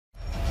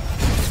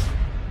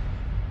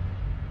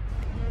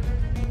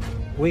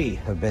We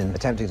have been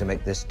attempting to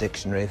make this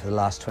dictionary for the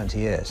last 20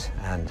 years,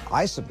 and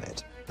I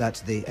submit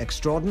that the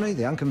extraordinary,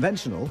 the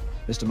unconventional,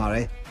 Mr.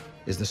 Murray,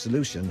 is the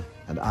solution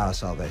and our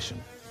salvation.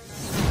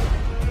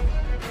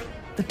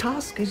 The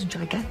task is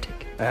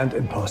gigantic. And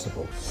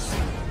impossible.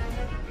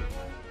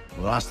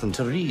 We'll ask them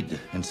to read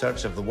in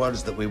search of the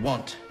words that we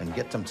want and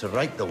get them to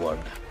write the word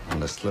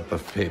on a slip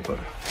of paper.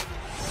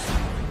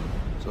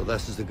 So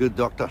this is the good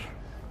doctor.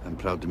 I'm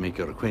proud to make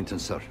your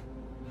acquaintance, sir.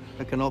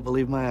 I cannot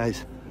believe my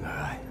eyes.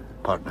 Aye.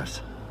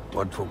 Partners,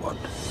 word for word.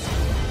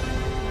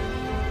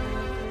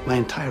 My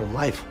entire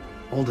life,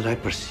 all that I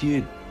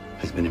pursued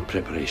has been in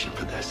preparation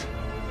for this.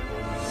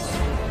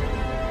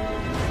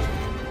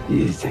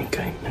 You think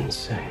I'm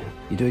insane?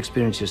 You do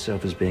experience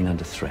yourself as being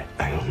under threat.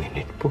 I only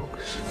need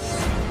books.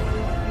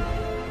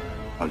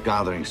 Our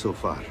gathering so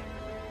far,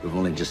 we've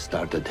only just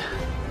started.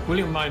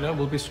 William Minor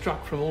will be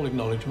struck from all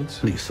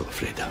acknowledgements. What are you so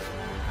afraid of?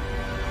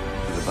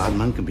 The bad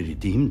man can be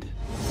redeemed.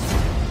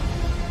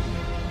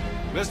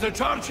 Mr.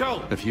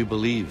 Churchill! If you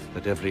believe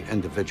that every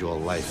individual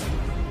life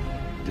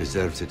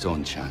deserves its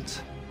own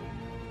chance,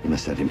 you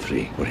must set him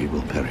free or he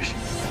will perish.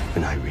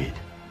 When I read,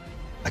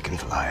 I can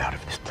fly out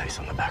of this place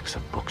on the backs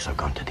of books. I've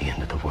gone to the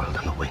end of the world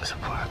on the wings of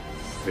fire.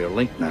 We're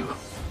linked now.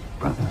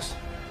 Brothers.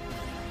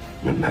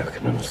 An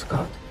American and a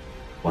Scot.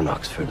 One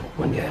Oxford,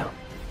 one Yale.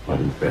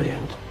 One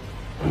brilliant,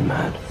 one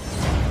mad.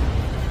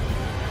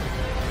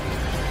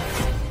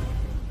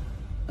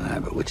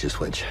 But which is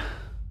which?